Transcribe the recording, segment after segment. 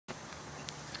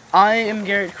I am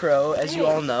Garrett Crow, as you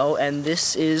all know, and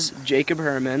this is Jacob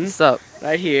Herman. What's up?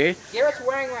 Right here. Garrett's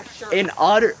wearing my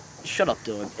shirt. Shut up,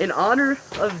 Dylan. In honor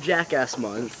of Jackass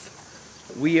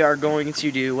Month, we are going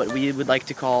to do what we would like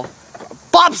to call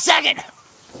Bob Saget!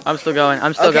 I'm still going.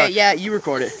 I'm still going. Okay, yeah, you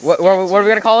record it. What are we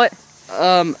gonna call it?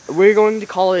 We're going to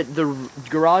call it the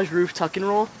garage roof tuck and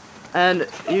roll, and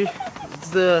it's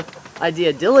the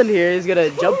idea. Dylan here is gonna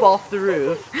jump off the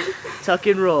roof, tuck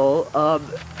and roll.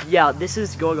 Yeah, this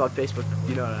is going on Facebook.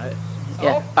 You know that?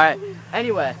 Yeah. All right.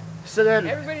 Anyway, so then.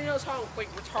 Everybody knows how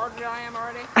retarded I am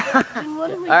already.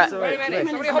 All right. So Wait a minute.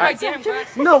 Somebody hold my damn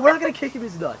glass. No, we're not gonna kick him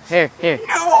his nuts. Here.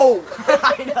 No!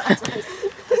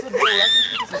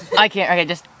 I can't. Okay,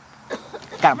 just.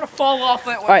 I'm gonna fall off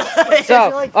that way. All right. So,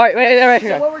 all right. Wait.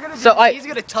 So what we're gonna do So is he's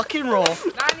gonna tuck and roll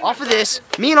off of this.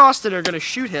 Me and Austin are gonna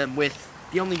shoot him with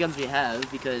the only guns we have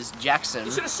because Jackson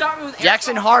You should have shot me with airsoft.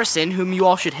 Jackson Harrison, whom you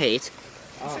all should hate.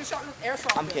 You should have shot me with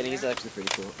airsoft. I'm kidding. He's actually pretty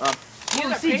cool. He's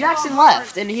a See, paintball Jackson or-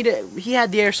 left, and he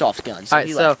had the airsoft gun. So All right.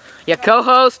 he So left. yeah,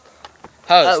 co-host,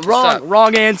 host.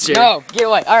 Wrong answer. No, get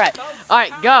away. All right. We're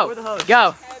the Go. host.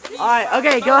 Go. All right.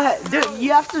 Okay, go ahead. Dude,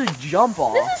 you have to jump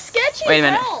off. This is sketchy Wait a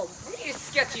as minute. hell. What do you mean it's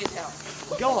sketchy as hell?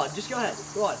 Go on. Just go ahead.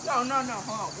 Go on. No,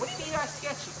 hold on. What do you mean that's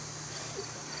sketchy?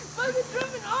 Fucking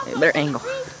driven off Hey, of better the angle.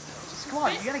 roof. Come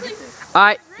on. You gotta get this. All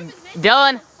right,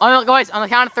 Dylan. Guys, on the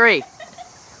count of 3.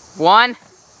 1.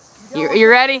 You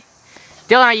ready?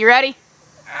 Dylan, are you ready?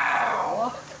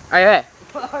 Ow. All right.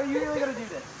 Are you really gonna do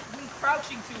this? I've been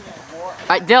crouching too long. All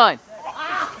right, Dylan.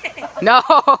 No,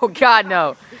 God,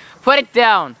 no. Put it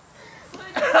down. Put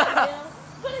it down, Bill.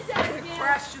 Put it down, I'm gonna Bill.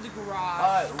 crash to the garage.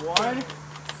 All right. 1,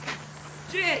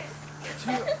 Shit.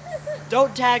 2.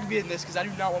 Don't tag me in this because I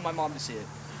do not want my mom to see it.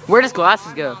 Where does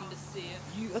glasses go? Mom to see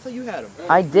it. I thought you had them.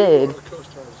 I did.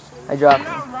 I I'm dropped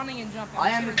them. not running and jumping. I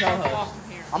I'm am the just gonna jump co-host. off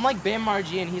from here. I'm like Bam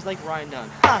Margee and he's like Ryan Dunn.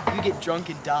 Ha! You get drunk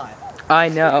and die. I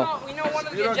know. We know one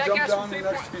of You the don't jump Jackass down from the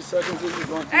 3 next few seconds and you're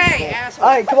going to Hey, asshole.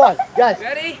 All right, come on, guys.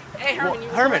 Ready? Hey, Herman. You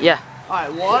Herman. Yeah. All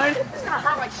right, 1, It's gonna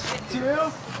hurt like shit. 2.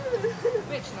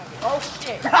 Bitch nugget. Oh,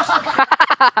 shit.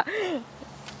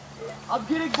 I'm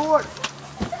getting bored.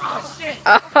 Oh, shit.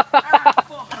 I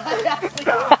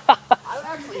would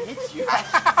actually hit you.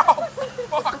 Ow.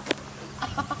 Fuck.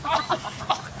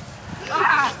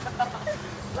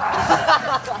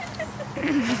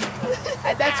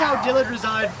 And that's how Dylan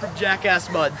resigned from Jackass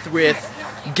Month with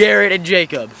Garrett and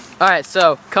Jacob. All right,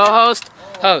 so co-host,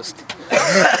 host.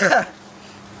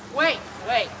 Wait.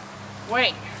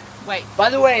 By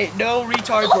the way, no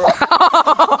retards were.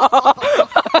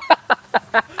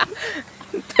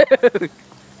 Dude.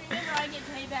 Remember, I get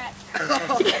paid back.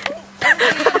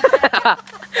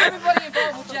 Everybody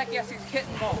involved with Jackass is getting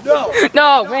involved. No.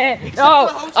 No, man.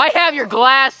 No. I have your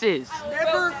glasses.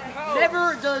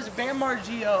 Never does Bam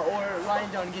Margee or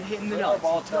Ryan Dunn get hit in the nuts.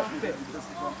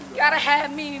 Gotta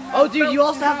have me. Oh, dude, you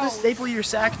also have to staple your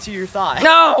sack to your thigh.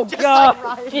 No. Just God.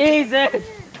 like Ryan. Jesus.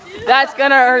 That's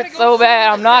gonna hurt so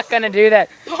bad. I'm not gonna do that.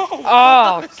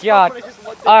 Oh God.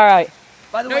 All right.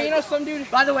 By the No, way, you know some dude.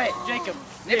 by the way, Jacob.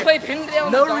 They here, play Pindale.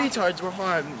 in no the dark. retards were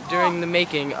harmed during the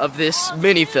making of this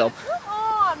mini film, Come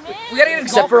on, man. We gotta get a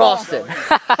except golf for ball. Austin. We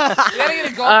gotta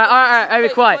get a golf All right, be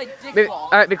Play quiet. dick ball.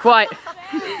 All right, be quiet.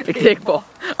 Big dick ball.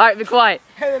 All right, be quiet.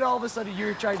 And then all of a sudden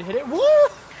you're trying to hit it. Woo! All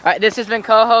right, this has been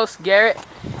co-host Garrett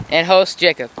and host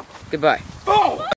Jacob. Goodbye. Boom.